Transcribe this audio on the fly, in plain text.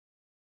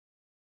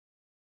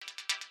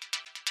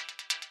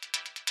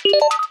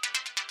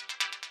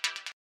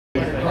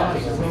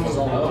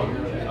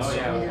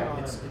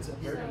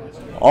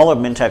All of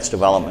Mintech's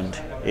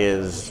development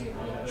is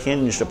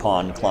hinged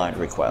upon client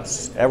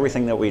requests.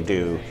 Everything that we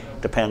do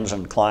depends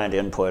on client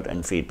input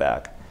and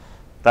feedback.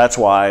 That's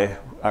why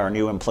our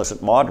new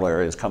implicit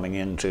modeler is coming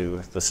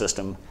into the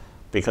system,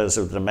 because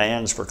of the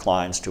demands for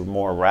clients to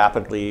more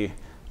rapidly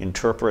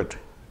interpret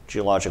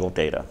geological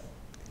data.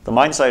 The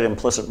MineSight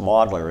implicit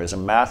modeler is a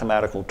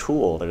mathematical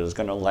tool that is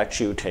going to let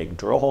you take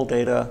drill hole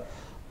data,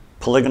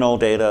 polygonal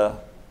data,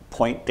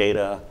 point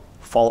data,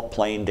 fault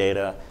plane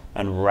data,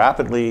 and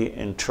rapidly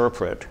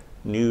interpret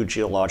new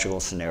geological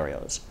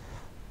scenarios.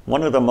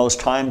 One of the most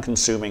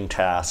time-consuming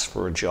tasks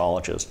for a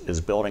geologist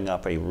is building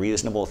up a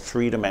reasonable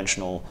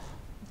three-dimensional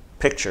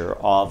picture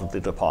of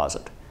the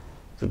deposit.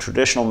 The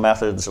traditional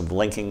methods of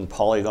linking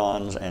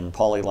polygons and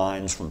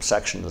polylines from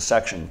section to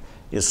section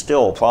is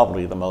still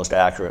probably the most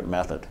accurate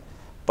method.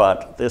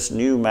 But this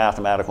new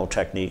mathematical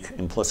technique,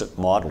 implicit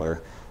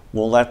modeler,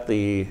 will let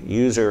the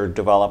user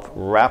develop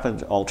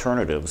rapid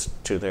alternatives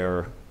to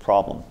their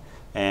problem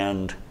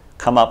and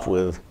come up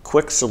with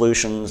quick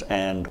solutions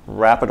and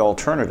rapid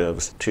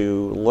alternatives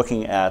to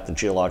looking at the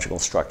geological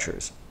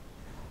structures.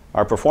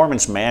 Our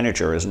performance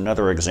manager is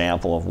another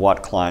example of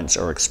what clients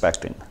are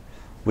expecting.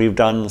 We've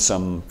done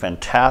some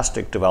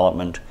fantastic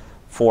development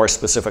for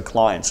specific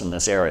clients in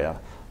this area,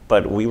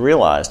 but we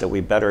realized that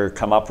we better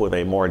come up with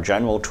a more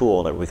general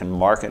tool that we can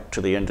market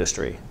to the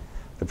industry.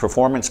 The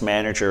performance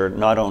manager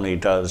not only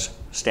does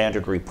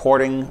standard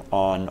reporting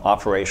on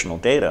operational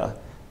data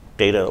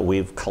that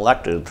we've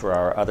collected through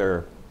our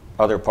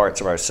other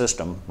parts of our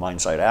system,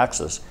 MineSight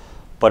Axis,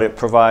 but it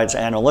provides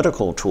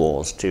analytical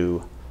tools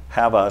to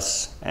have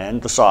us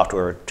and the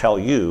software tell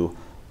you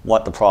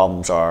what the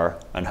problems are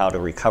and how to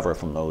recover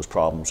from those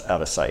problems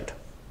at a site.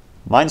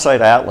 MineSight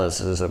Atlas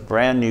is a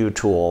brand new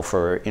tool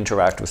for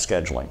interactive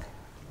scheduling.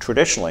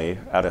 Traditionally,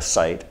 at a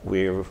site,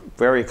 we're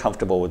very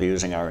comfortable with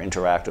using our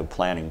interactive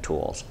planning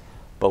tools,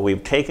 but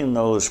we've taken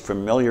those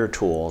familiar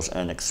tools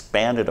and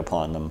expanded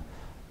upon them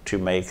to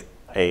make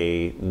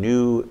a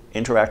new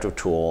interactive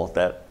tool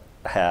that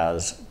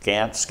has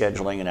Gantt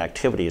scheduling and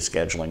activity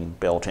scheduling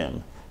built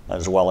in,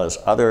 as well as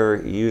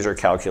other user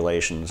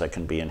calculations that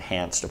can be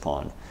enhanced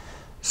upon.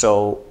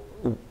 So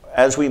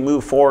as we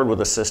move forward with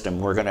the system,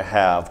 we're going to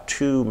have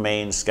two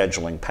main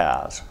scheduling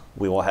paths.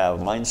 We will have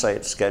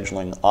MineSight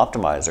Scheduling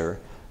Optimizer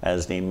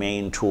as the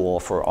main tool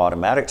for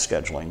automatic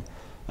scheduling,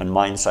 and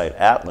MineSight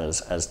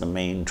Atlas as the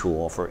main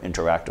tool for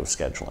interactive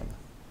scheduling.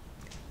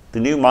 The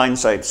new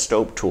MineSight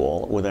Stope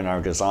tool within our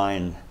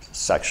design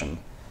section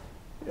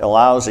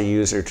allows a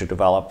user to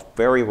develop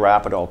very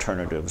rapid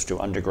alternatives to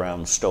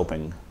underground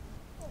stoping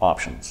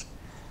options.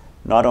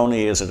 Not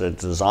only is it a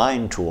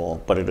design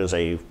tool, but it is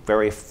a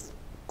very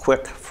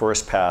quick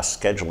first-pass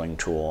scheduling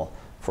tool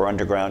for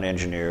underground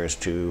engineers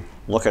to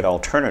look at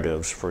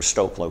alternatives for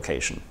stope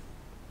location.